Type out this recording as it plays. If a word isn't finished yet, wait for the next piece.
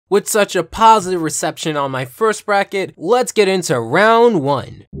With such a positive reception on my first bracket, let's get into round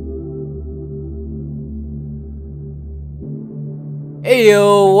 1.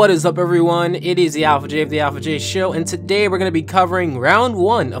 Heyo, what is up everyone? It is the ALPHAJ of the ALPHAJ show, and today we're going to be covering round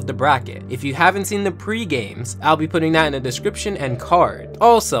 1 of the bracket. If you haven't seen the pre-games, I'll be putting that in the description and card.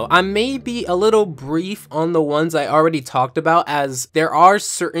 Also, I may be a little brief on the ones I already talked about, as there are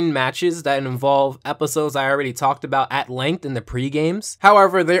certain matches that involve episodes I already talked about at length in the pre-games.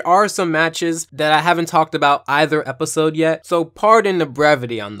 However, there are some matches that I haven't talked about either episode yet, so pardon the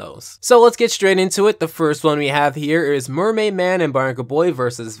brevity on those. So let's get straight into it. The first one we have here is Mermaid Man and Barnacle Boy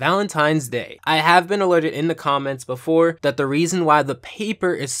versus Valentine's Day. I have been alerted in the comments before that the reason why the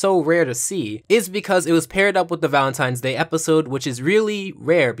paper is so rare to see is because it was paired up with the Valentine's Day episode, which is really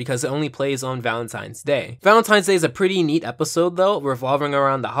rare because it only plays on Valentine's Day. Valentine's Day is a pretty neat episode though, revolving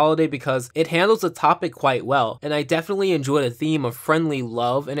around the holiday because it handles the topic quite well, and I definitely enjoy the theme of friendly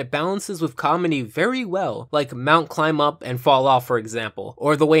love, and it balances with comedy very well, like Mount Climb Up and Fall Off for example,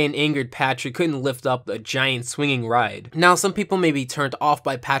 or the way an angered Patrick couldn't lift up a giant swinging ride. Now some people may be turned off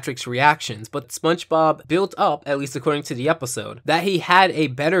by Patrick's reactions, but SpongeBob built up, at least according to the episode, that he had a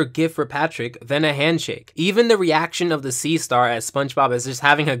better gift for Patrick than a handshake. Even the reaction of the sea star as SpongeBob is just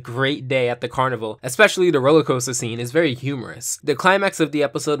having a great day at the carnival, especially the roller coaster scene, is very humorous. The climax of the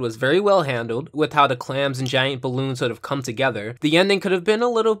episode was very well handled, with how the clams and giant balloons sort of come together. The ending could have been a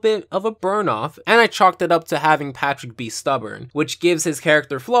little bit of a burn off, and I chalked it up to having Patrick be stubborn, which gives his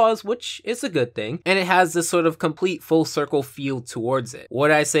character flaws, which is a good thing, and it has this sort of complete full circle feel towards it.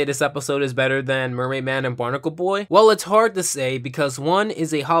 Would I say this episode is better than Mermaid Man and Barnacle Boy? Well, it's hard to say because one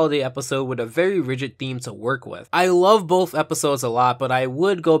is a holiday episode with a very rigid theme to work with. I love both episodes a lot, but I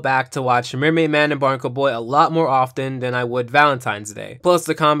would go back to watch Mermaid Man and Barnacle Boy a lot more often than I would Valentine's Day. Plus,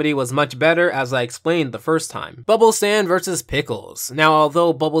 the comedy was much better, as I explained the first time. Bubble Sand versus Pickles. Now,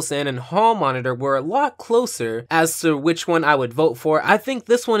 although Bubble Sand and Hall Monitor were a lot closer as to which one I would vote for, I think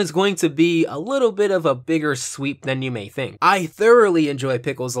this one is going to be a little bit of a bigger sweep than you may think. I thoroughly enjoy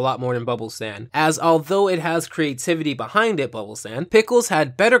Pickles a lot more than Bubble Sand, as although it has creativity behind it, Bubble Sand, Pickles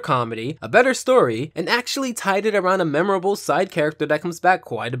had better comedy, a better story, and actually tied it around a memorable side character that comes back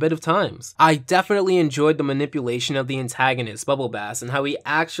quite a bit of times. I definitely enjoyed the manipulation of the antagonist, Bubble Bass, and how he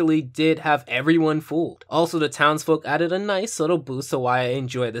actually did have everyone fooled. Also, the townsfolk added a nice little boost to why I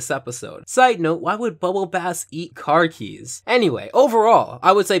enjoyed this episode. Side note, why would Bubble Bass eat car keys? Anyway, overall,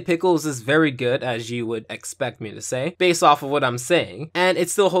 I would say Pickles is very good, as you would expect me to say, based off of what I'm saying, and it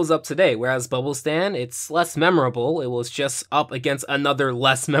still holds up today, whereas Bubble Sand, it's less memorable. It was just up against another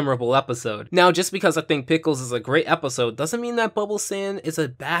less memorable episode. Now, just because I think Pickles is a great episode doesn't mean that Bubble Sand is a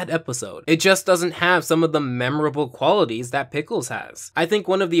bad episode. It just doesn't have some of the memorable qualities that Pickles has. I think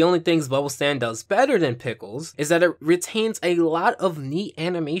one of the only things Bubble Sand does better than Pickles is that it retains a lot of neat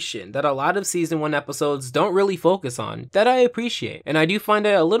animation that a lot of season 1 episodes don't really focus on, that I appreciate, and I do find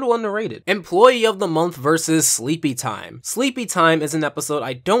it a little underrated. Employee of the Month versus Sleepy Time. Sleepy Time is an episode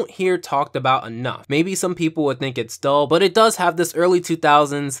I don't hear talked about enough. Maybe some people would think it's dull, but it does have this early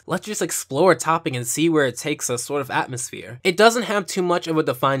 2000s, let's just explore a topic and see where it takes us sort of atmosphere. It doesn't have too much of a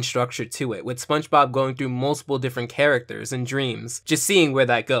defined structure to it, with SpongeBob going through multiple different characters and dreams, just seeing where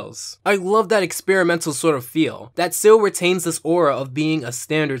that goes. I love that experimental sort of feel, that still retains this aura of being a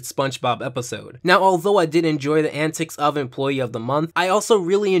standard SpongeBob episode. Now, although I did enjoy the antics of Employee of the Month, I also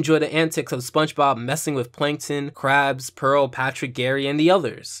really enjoy the antics of SpongeBob messing with Plankton, Krabs, Pearl, Patrick, Gary, and the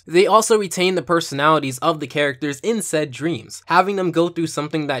others. They also retain the personalities of the characters in said dreams, having them go through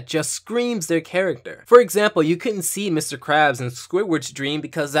something that just screams their character. For example, you couldn't see Mr. Krabs in Squidward's dream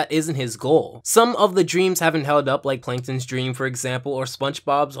because that isn't his goal. Some of the dreams haven't held up, like Plankton's dream for example, or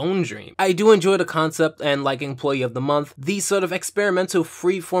SpongeBob's own dream. I do enjoy the concept, and like Employee of the Month, these sort of experimental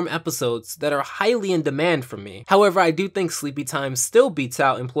freeform episodes that are highly in demand from me. However, I do think Sleepy Time still beats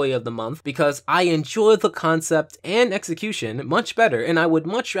out Employee of the Month because I enjoy the concept and execution much better, and I would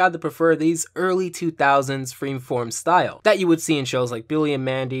much rather prefer these early 2000s freeform style that you would see in shows like Billy and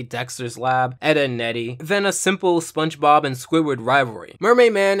Mandy, Dexter's Lab, Ed and Eddie, than a simple SpongeBob and Squidward rivalry.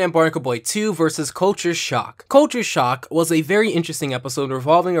 Mermaid Man and Barnacle Boy 2 versus Culture Shock. Culture Shock was a very interesting episode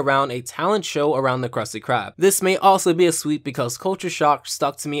revolving around a talent show around the Krusty Krab. This may also be a sweep because Culture Shock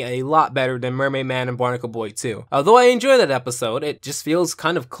stuck to me a lot better than Mermaid Man and Barnacle Boy 2. Although I enjoy that episode, it just feels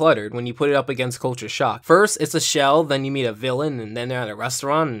kind of cluttered when you put it up against Culture Shock. First, it's a shell, then you meet a villain, and then they're at a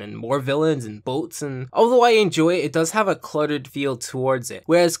restaurant, and then more villains and boats, and although I enjoy it, it does have a cluttered feel towards it,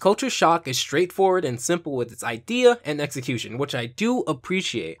 whereas Culture Shock is straightforward and simple with its idea and execution, which I do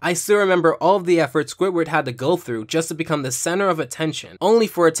appreciate. I still remember all of the effort Squidward had to go through just to become the center of attention, only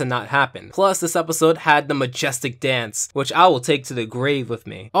for it to not happen. Plus, this episode had the majestic dance, which I will take to the grave with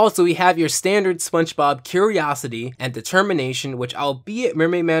me. Also, we have your standard SpongeBob curiosity and determination, which albeit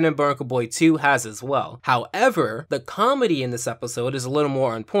Mermaid Man and Barnacle Boy 2 has as well. However, the comedy in this episode is a little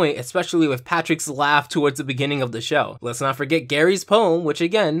more on point, especially with Patrick's laugh towards the beginning of the show. Let's not forget Gary's poem, which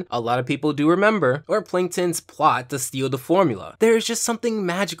again, a lot of people do remember, or Plankton's plot to steal the formula. There is just something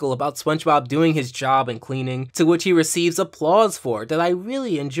magical about SpongeBob doing his job and cleaning, to which he receives applause for, that I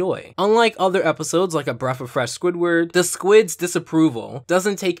really enjoy. Unlike other episodes like A Breath of Fresh Squidward, the squid's disapproval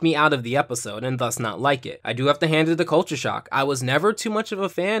doesn't take me out of the episode and thus not like it. I do have to hand it to Culture Shock. I was never too much of a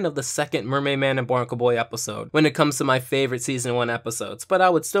fan of the second Mermaid Man and Barnacle Boy episode when it comes to my favorite season 1 episodes, but I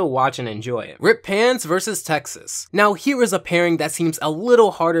would still watch and enjoy it. Rip Pants versus Texas. Now here is a pairing that seems a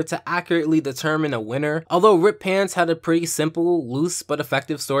little harder to accurately determine a winner. Although Rip Pants had a pretty simple, loose but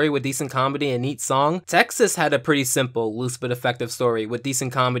effective story with decent comedy and neat song, Texas had a pretty simple, loose but effective story with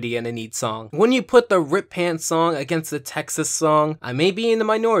decent comedy and a neat song. When you put the Rip Pants song against the Texas song, I may be in the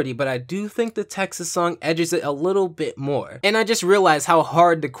minority, but I do think the Texas song edges it a little bit more. And I just realized how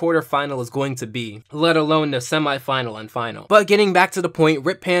hard the quarterfinal is going to be, let alone the semifinal and final. But getting back to the point,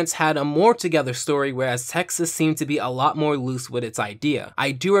 Rip Pants had a more together story, whereas Texas seemed to be a lot more loose with its idea.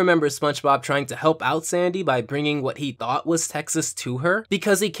 I do remember SpongeBob trying to help out Sandy by bringing what he thought was Texas to her,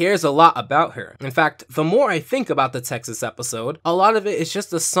 because he cares a lot about her. In fact, the more I think about the Texas episode, a lot of it is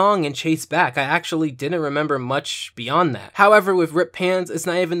just a song and chase back. I actually didn't remember much beyond that. However, with Rip Pants, it's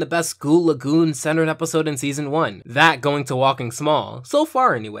not even the best Ghoul Lagoon centered episode in season 1. That going to Walking Small, so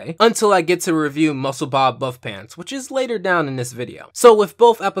far anyway, until I get to review Muscle Bob Buff Pants, which is later down in this video. So with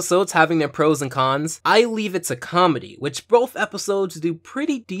both episodes having their pros and cons, I leave it to comedy, which both episodes do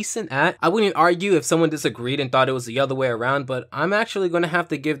pretty decent at. I wouldn't argue if someone disagreed and thought it was the other way around, but I'm actually going to have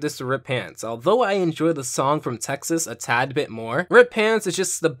to give this to Rip Pants. Although I enjoy the song from Texas a tad bit more, Rip Pants is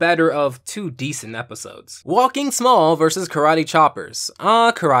just the better of two decent episodes. Walking Small versus Karate Choppers.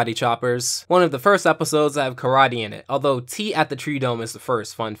 Karate Choppers. One of the first episodes that have karate in it, although Tea at the Tree Dome is the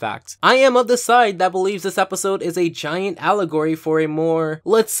first, fun fact. I am of the side that believes this episode is a giant allegory for a more,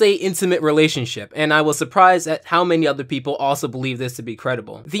 let's say, intimate relationship, and I was surprised at how many other people also believe this to be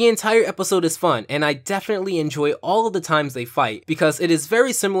credible. The entire episode is fun, and I definitely enjoy all of the times they fight, because it is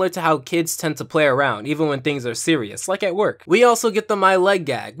very similar to how kids tend to play around, even when things are serious, like at work. We also get the My Leg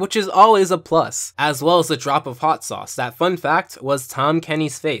gag, which is always a plus, as well as the drop of hot sauce. That, fun fact, was Tom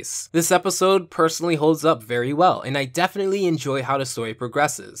Kenny's face. This episode personally holds up very well, and I definitely enjoy how the story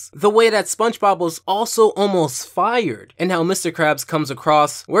progresses. The way that SpongeBob was also almost fired, and how Mr. Krabs comes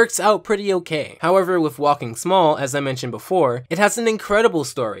across works out pretty okay. However, with Walking Small, as I mentioned before, it has an incredible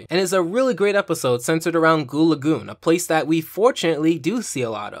story, and is a really great episode centered around Ghoul Lagoon, a place that we fortunately do see a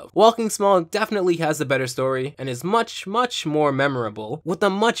lot of. Walking Small definitely has a better story, and is much more memorable, with a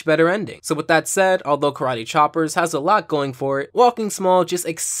much better ending. So with that said, although Karate Choppers has a lot going for it, Walking Small just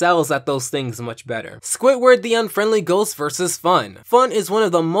excels at those things much better. Squidward the Unfriendly Ghost versus Fun. Fun is one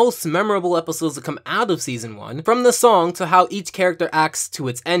of the most memorable episodes to come out of season 1, from the song to how each character acts to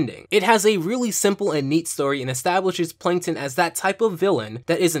its ending. It has a really simple and neat story and establishes Plankton as that type of villain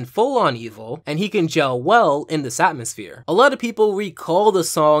that isn't full-on evil, and he can gel well in this atmosphere. A lot of people recall the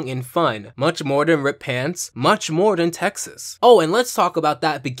song in Fun, much more than Rip Pants, much more than Texas. Oh, and let's talk about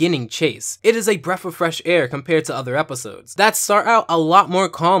that beginning chase. It is a breath of fresh air compared to other episodes that start out a lot more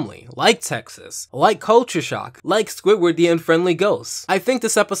calmly, like Texas, like Culture Shock, like Squidward the Unfriendly Ghost. I think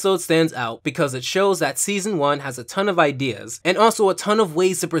this episode stands out because it shows that season 1 has a ton of ideas, and also a ton of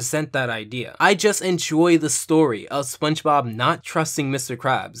ways to present that idea. I just enjoy the story of SpongeBob not trusting Mr.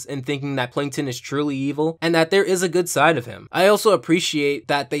 Krabs and thinking that Plankton is truly evil, and that there is a good side of him. I also appreciate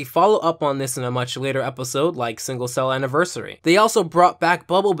that they follow up on this in a much later episode like Single Cell Anniversary. They also brought back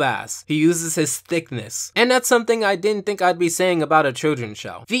Bubble Bass. He uses his thickness, and that's something I didn't think I'd be saying about a children's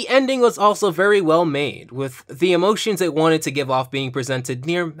show. The ending was also very well made, with the emotions it wanted to give off being presented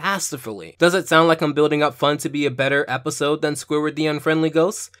near masterfully. Does it sound like I'm building up Fun to be a better episode than Squidward the Unfriendly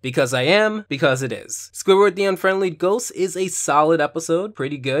Ghost? Because I am, because it is. Squidward the Unfriendly Ghost is a solid episode,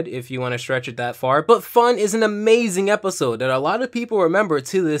 pretty good if you want to stretch it that far, but Fun is an amazing episode that a lot of people remember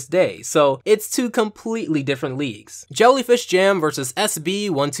to this day, so it's two completely different leagues. Jellyfish Jam versus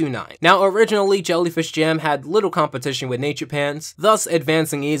SB129. Now originally Jellyfish Jam had little competition with Nature Pants, thus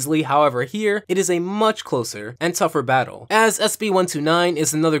advancing easily. However, here it is a much closer and tougher battle, as SB129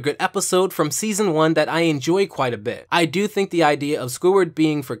 is another good episode from season 1 that I enjoy enjoy quite a bit. I do think the idea of Squidward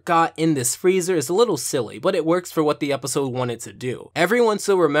being forgot in this freezer is a little silly, but it works for what the episode wanted to do. Everyone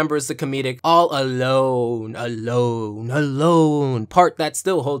still remembers the comedic all alone, alone, alone part that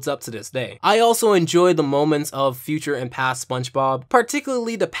still holds up to this day. I also enjoy the moments of future and past SpongeBob,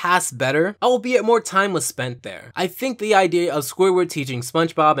 particularly the past better, albeit more time was spent there. I think the idea of Squidward teaching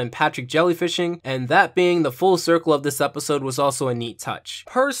SpongeBob and Patrick jellyfishing, and that being the full circle of this episode, was also a neat touch.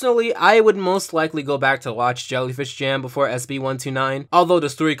 Personally, I would most likely go back to watch Jellyfish Jam before SB129. Although the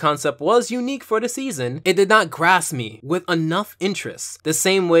story concept was unique for the season, it did not grasp me with enough interest, the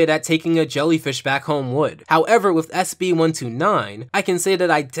same way that taking a jellyfish back home would. However, with SB129, I can say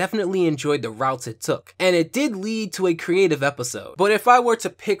that I definitely enjoyed the routes it took, and it did lead to a creative episode. But if I were to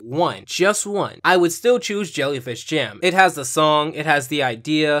pick one, just one, I would still choose Jellyfish Jam. It has the song, it has the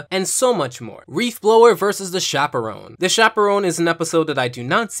idea, and so much more. Reef Blower versus the Chaperone. The Chaperone is an episode that I do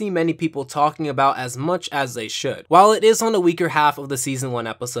not see many people talking about as much as they should. While it is on the weaker half of the season 1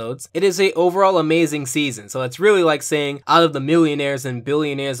 episodes, it is a overall amazing season, so it's really like saying out of the millionaires and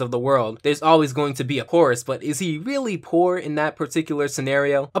billionaires of the world, there's always going to be a poorest, but is he really poor in that particular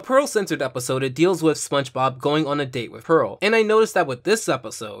scenario? A Pearl-centered episode, it deals with SpongeBob going on a date with Pearl, and I noticed that with this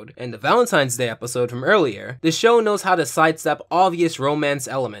episode, and the Valentine's Day episode from earlier, the show knows how to sidestep obvious romance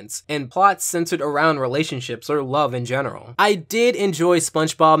elements and plots centered around relationships or love in general. I did enjoy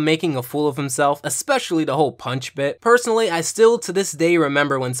SpongeBob making a fool of himself, especially the whole punch bit. Personally, I still to this day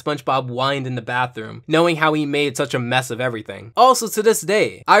remember when SpongeBob whined in the bathroom, knowing how he made such a mess of everything. Also to this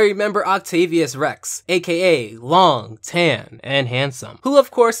day, I remember Octavius Rex, aka Long, Tan, and Handsome, who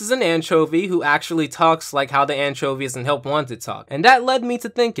of course is an anchovy who actually talks like how the anchovies in Help Wanted talk. And that led me to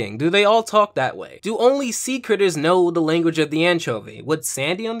thinking, do they all talk that way? Do only sea critters know the language of the anchovy? Would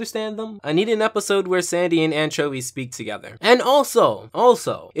Sandy understand them? I need an episode where Sandy and anchovies speak together. And also,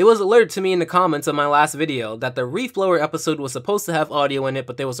 it was alerted to me in the comments of my last video that the Reef Blower episode was supposed to have audio in it,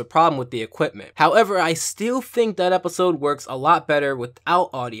 but there was a problem with the equipment. However, I still think that episode works a lot better without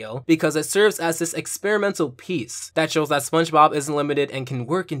audio because it serves as this experimental piece that shows that SpongeBob isn't limited and can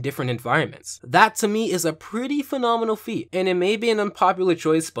work in different environments. That to me is a pretty phenomenal feat, and it may be an unpopular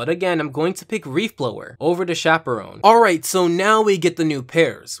choice, but again, I'm going to pick Reef Blower over the Chaperone. Alright, so now we get the new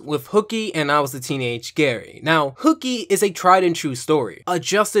pairs, with Hooky and I Was a Teenage Gary. Now, Hooky is a tried and true story,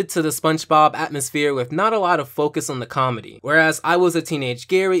 adjusted to the SpongeBob atmosphere with not a lot of focus on the comedy, whereas I Was a Teenage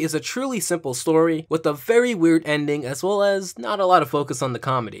Gary is a truly simple story with a very weird ending as well as not a lot of focus on the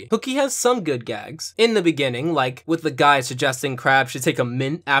comedy. Hooky has some good gags in the beginning, like with the guy suggesting Krab should take a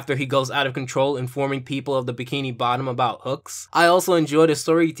mint after he goes out of control informing people of the Bikini Bottom about hooks. I also enjoyed the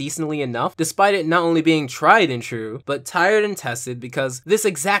story decently enough, despite it not only being tried and true, but tired and tested, because this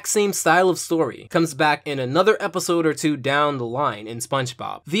exact same style of story comes back in another episode or two down the line in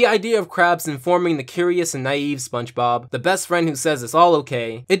SpongeBob. The idea of Krabs informing the curious and naive SpongeBob, the best friend who says it's all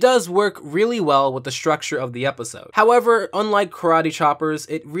okay, it does work really well with the structure of the episode. However, unlike Karate Choppers,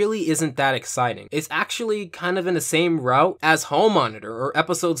 it really isn't that exciting. It's actually kind of in the same route as Home Monitor or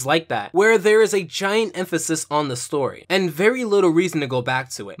episodes like that, where there is a giant emphasis on the story, and very little reason to go back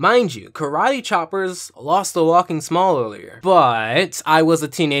to it. Mind you, Karate Choppers lost the Walking Small earlier, but I Was a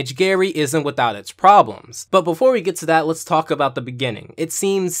Teenage Gary isn't without its problems. But before we get to that, let's talk about the beginning. It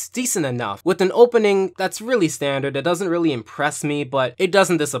seems decent enough, with an opening that's really standard. It doesn't really impress me, but it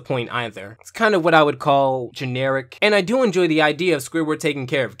doesn't disappoint either. It's kind of what I would call generic, and I do enjoy the idea of Squidward taking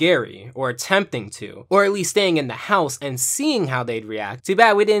care of Gary, or attempting to, or at least staying in the house and seeing how they'd react. Too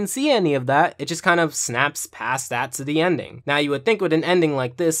bad we didn't see any of that. It just kind of snaps past that to the ending. Now you would think with an ending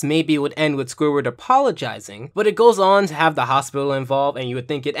like this, maybe it would end with Squidward apologizing, but it goes on to have the hospital involved, and you would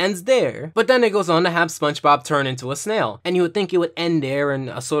think it ends there. But then it goes on to have SpongeBob turn into a snail, and you would think it would end there in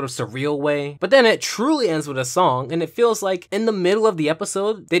a sort of surreal way. But then it truly ends with a song, and it feels like in the middle of the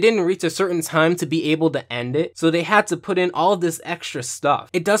episode, they didn't reach a certain time to be able to end it, so they had to put in all this extra stuff.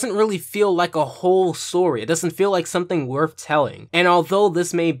 It doesn't really feel like a whole story. It doesn't feel like something worth telling. And although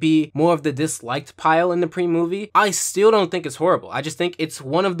this may be more of the disliked pile in the pre-movie, I still don't think it's horrible. I just think it's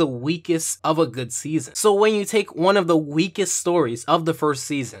one of the weakest of a good season. So when you take one of the weakest stories of the first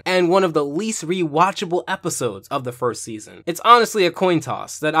season and one of the least rewatchable episodes of the first season, it's honestly a coin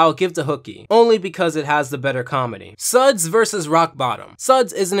toss that I'll give to Hooky, only because it has the better comedy. Suds versus Rock Bottom.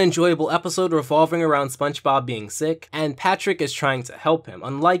 Suds is an enjoyable episode revolving around SpongeBob being sick, and Patrick is trying to help him.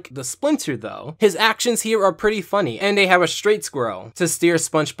 Unlike the Splinter though, his actions here are pretty funny, and they have a straight squirrel to steer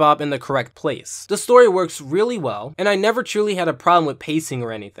SpongeBob in the correct place. The story works really well, and I never truly had a problem with pacing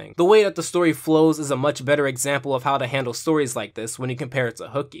or anything. The way that the story flows is a much better example of how to handle stories like this when you compare it to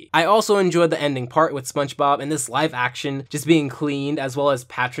Hooky. I also enjoyed the ending part with SpongeBob and this live action just being cleaned, as well as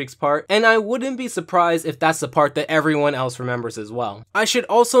Patrick's part, and I would wouldn't be surprised if that's the part that everyone else remembers as well. I should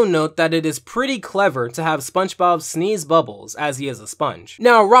also note that it is pretty clever to have SpongeBob sneeze bubbles as he is a sponge.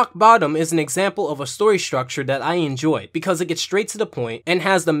 Now, Rock Bottom is an example of a story structure that I enjoy because it gets straight to the point and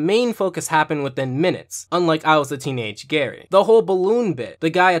has the main focus happen within minutes, unlike I Was a Teenage Gary. The whole balloon bit,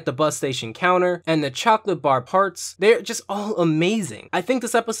 the guy at the bus station counter, and the chocolate bar parts, they're just all amazing. I think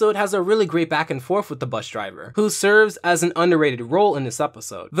this episode has a really great back and forth with the bus driver, who serves as an underrated role in this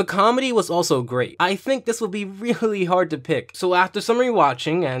episode. The comedy was also great. I think this will be really hard to pick, so after some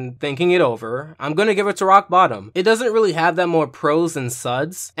rewatching and thinking it over, I'm gonna give it to Rock Bottom. It doesn't really have that more pros than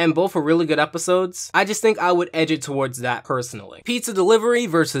suds, and both are really good episodes. I just think I would edge it towards that personally. Pizza Delivery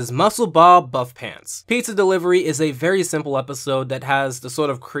versus Muscle Bob Buff Pants. Pizza Delivery is a very simple episode that has the sort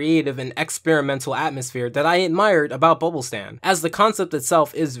of creative and experimental atmosphere that I admired about Bubble Stand, as the concept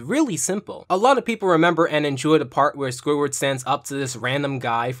itself is really simple. A lot of people remember and enjoy the part where Squidward stands up to this random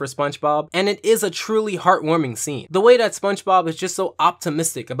guy for SpongeBob, and it is a truly heartwarming scene. The way that SpongeBob is just so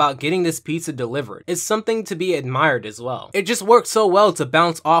optimistic about getting this pizza delivered is something to be admired as well. It just works so well to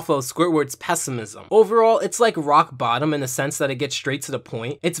bounce off of Squidward's pessimism. Overall, it's like Rock Bottom in the sense that it gets straight to the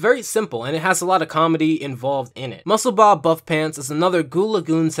point. It's very simple and it has a lot of comedy involved in it. Muscle Bob Buff Pants is another Goo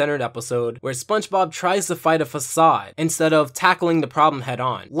Lagoon centered episode where SpongeBob tries to fight a facade instead of tackling the problem head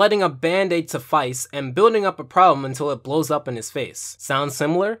on, letting a band-aid suffice and building up a problem until it blows up in his face. Sounds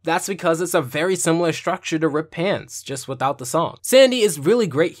similar? That's because it's a very similar structure to Rip Pants, just without the song. Sandy is really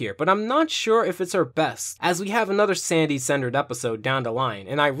great here, but I'm not sure if it's her best, as we have another Sandy-centered episode down the line,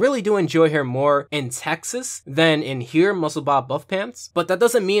 and I really do enjoy her more in Texas than in here, Muscle Bob Buff Pants, but that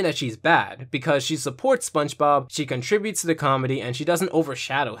doesn't mean that she's bad, because she supports SpongeBob, she contributes to the comedy, and she doesn't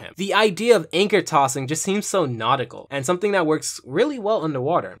overshadow him. The idea of anchor tossing just seems so nautical, and something that works really well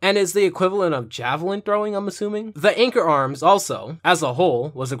underwater, and is the equivalent of javelin throwing, I'm assuming. The anchor arms also, as a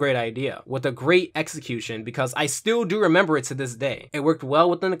whole, was a great idea, with a great execution, because I still do remember it to this day. It worked well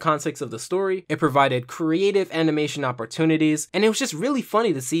within the context of the story, it provided creative animation opportunities, and it was just really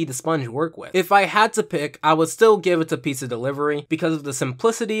funny to see the sponge work with. If I had to pick, I would still give it to Pizza Delivery, because of the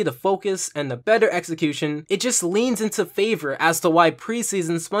simplicity, the focus, and the better execution. It just leans into favor as to why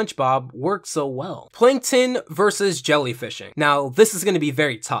pre-season SpongeBob worked so well. Plankton versus jellyfishing. Now, this is going to be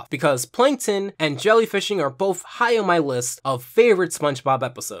very tough, because plankton and jellyfishing are both high on my list of favorite SpongeBob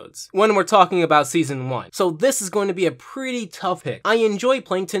episodes when we're talking about season 1. So this is going to be a pretty tough pick. I enjoy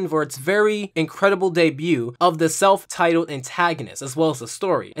Plankton for its very incredible debut of the self-titled antagonist as well as the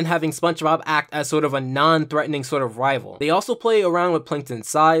story, and having SpongeBob act as sort of a non-threatening sort of rival. They also play around with Plankton's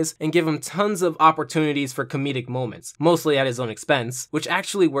size and give him tons of opportunities for comedic moments, mostly at his own expense, which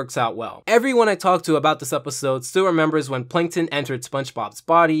actually works out well. Everyone I talk to about this episode still remembers when Plankton entered SpongeBob's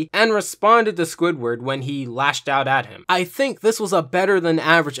body and responded to Squidward when he lashed out at him. I think this was a better than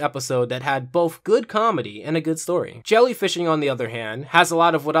average episode that had both good comedy and a good story. Jellyfishing, on the other hand, has a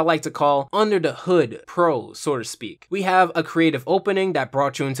lot of what I like to call under the hood pros, so to speak. We have a creative opening that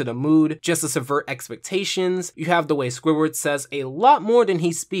brought you into the mood just to subvert expectations. You have the way Squidward says a lot more than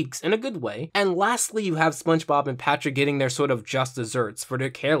he speaks in a good way. And lastly, you have SpongeBob and Patrick getting their sort of just desserts for their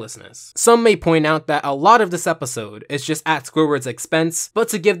carelessness. Some may point out that a lot of this episode is just at Squidward's expense, but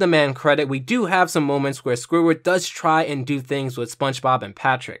to give the man credit, we do have some moments where Squidward does try and do things with SpongeBob and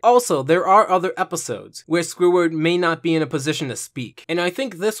Patrick. Also, there are other episodes where Squidward may not be in a position to speak, and I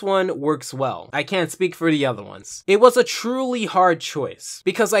think this one works well. I can't speak for the other ones. It was a truly hard choice,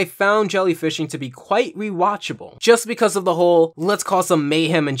 because I found jellyfishing to be quite rewatchable, just because of the whole let's cause some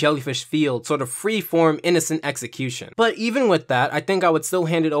mayhem in Jellyfish Field sort of free-form innocent execution. But even with that, I think I would still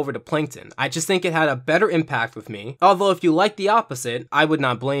hand it over to Plankton. I just think it had a better impact with me, although if you like the opposite, I would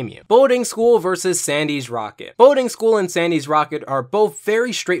not blame you. Boating School versus Sandy's Rocket. Boating School and Sandy's Rocket are both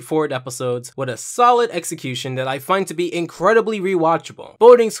very straightforward episodes with a solid execution that I find to be incredibly rewatchable.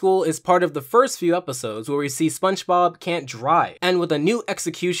 Boating School is part of the first few episodes where we see SpongeBob can't drive, and with a new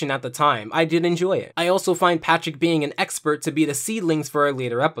execution at the time, I did enjoy it. I also find Patrick being an expert to be the seedlings for a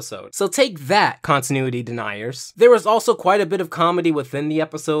later episode, so take that, continuity deniers. There was also quite a bit of comedy within the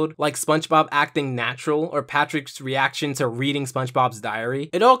episode, like SpongeBob acting natural or Patrick's reaction to reading SpongeBob's diary.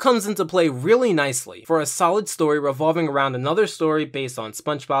 It all comes into play really nicely for a solid story revolving around another story based on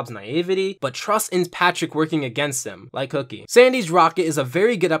SpongeBob's naivety, but trust in Patrick working against him, like Cookie. Sandy's Rocket is a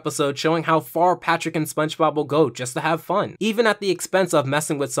very good episode showing how far Patrick and SpongeBob will go just to have fun, even at the expense of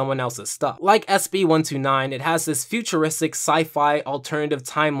messing with someone else's stuff. Like SB129, it has this futuristic sci-fi alternative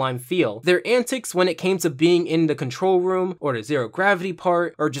timeline feel. Their antics when it came to being in the control room, or the zero gravity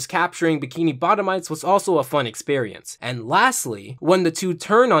part, or just capturing Bikini Bottomites was also a fun experience. And lastly, when the two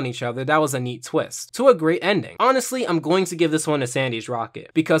turn on each other, that was a neat twist, to a great ending. Honestly, I'm going to give this one to Sandy's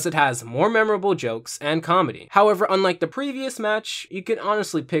Rocket, because because it has more memorable jokes and comedy. However, unlike the previous match, you can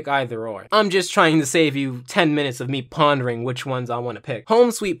honestly pick either or. I'm just trying to save you 10 minutes of me pondering which ones I want to pick. Home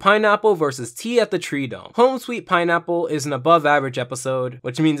Sweet Pineapple versus Tea at the Tree Dome. Home Sweet Pineapple is an above average episode,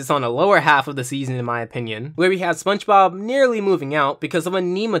 which means it's on the lower half of the season in my opinion, where we had SpongeBob nearly moving out because of a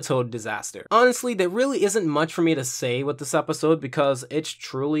nematode disaster. Honestly, there really isn't much for me to say with this episode because it's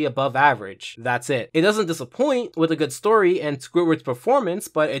truly above average. That's it. It doesn't disappoint with a good story and Squidward's performance,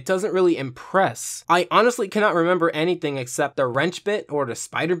 but it doesn't really impress. I honestly cannot remember anything except the wrench bit or the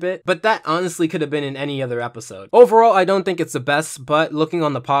spider bit, but that honestly could have been in any other episode. Overall, I don't think it's the best, but looking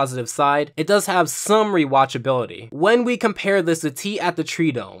on the positive side, it does have some rewatchability. When we compare this to Tea at the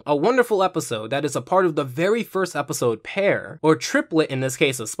Tree Dome, a wonderful episode that is a part of the very first episode pair, or triplet in this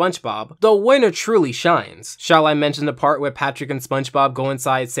case of SpongeBob, the winner truly shines. Shall I mention the part where Patrick and SpongeBob go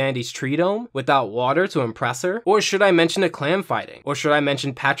inside Sandy's tree dome without water to impress her? Or should I mention the clam fighting? Or should I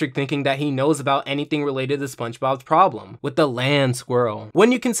mention Patrick thinking that he knows about anything related to SpongeBob's problem with the land squirrel?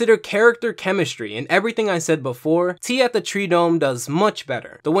 When you consider character chemistry and everything I said before, Tea at the Tree Dome does much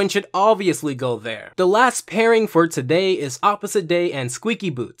better. The win should obviously go there. The last pairing for today is Opposite Day and Squeaky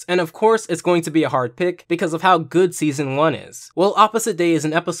Boots, and of course it's going to be a hard pick because of how good season 1 is. Well, Opposite Day is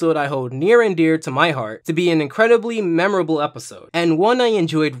an episode I hold near and dear to my heart to be an incredibly memorable episode, and one I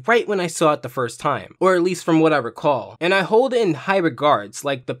enjoyed right when I saw it the first time, or at least from what I recall, and I hold it in high regards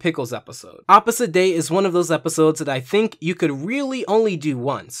like the Pickles episode. Opposite Day is one of those episodes that I think you could really only do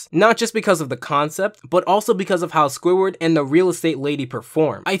once, not just because of the concept, but also because of how Squidward and the real estate lady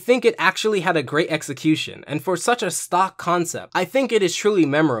perform. I think it actually had a great execution, and for such a stock concept, I think it is truly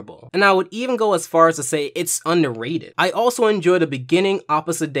memorable, and I would even go as far as to say it's underrated. I also enjoy the beginning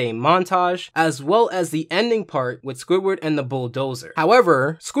Opposite Day montage, as well as the ending part with Squidward and the bulldozer.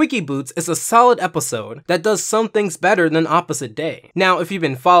 However, Squeaky Boots is a solid episode that does some things better than Opposite Day. Now, if you've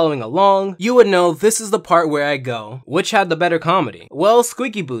been following along, you would know this is the part where I go, which had the better comedy? Well,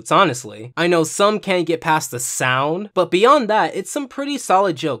 Squeaky Boots, honestly. I know some can't get past the sound, but beyond that, it's some pretty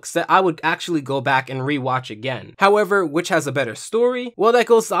solid jokes that I would actually go back and rewatch again. However, which has a better story? Well, that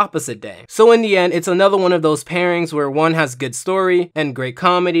goes to Opposite Day. So in the end, it's another one of those pairings where one has good story and great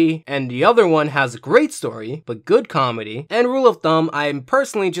comedy, and the other one has great story, but good comedy. And rule of thumb, I'm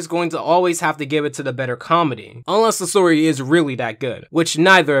personally just going to always have to give it to the better comedy, unless the story is really that good, which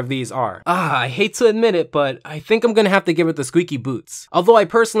neither of these are. I hate to admit it, but I think I'm gonna have to give it to Squeaky Boots. Although I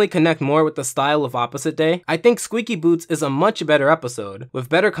personally connect more with the style of Opposite Day, I think Squeaky Boots is a much better episode, with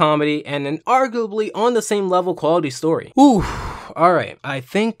better comedy and an arguably on the same level quality story. Ooh. Alright, I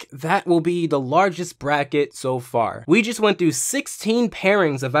think that will be the largest bracket so far. We just went through 16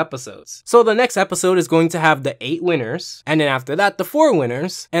 pairings of episodes. So the next episode is going to have the 8 winners, and then after that the 4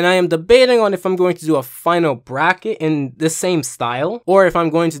 winners, and I am debating on if I'm going to do a final bracket in the same style, or if I'm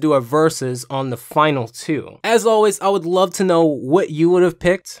going to do a versus on the final 2. As always, I would love to know what you would have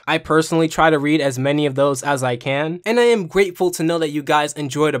picked. I personally try to read as many of those as I can, and I am grateful to know that you guys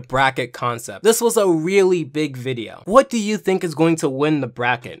enjoyed a bracket concept. This was a really big video. What do you think is going to win the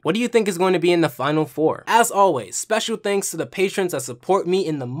bracket? What do you think is going to be in the final 4? As always, special thanks to the patrons that support me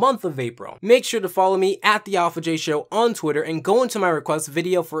in the month of April. Make sure to follow me at the ALPHAJ Show on Twitter and go into my request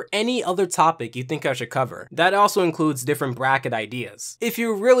video for any other topic you think I should cover. That also includes different bracket ideas. If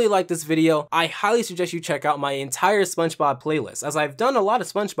you really like this video, I highly suggest you check out my entire SpongeBob playlist, as I've done a lot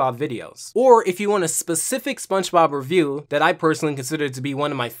of SpongeBob videos. Or if you want a specific SpongeBob review that I personally consider to be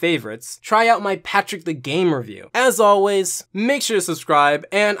one of my favorites, try out my Patrick the Game review. As always, make sure to subscribe,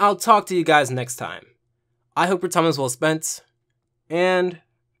 and I'll talk to you guys next time. I hope your time is well spent, and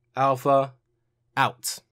Alpha out.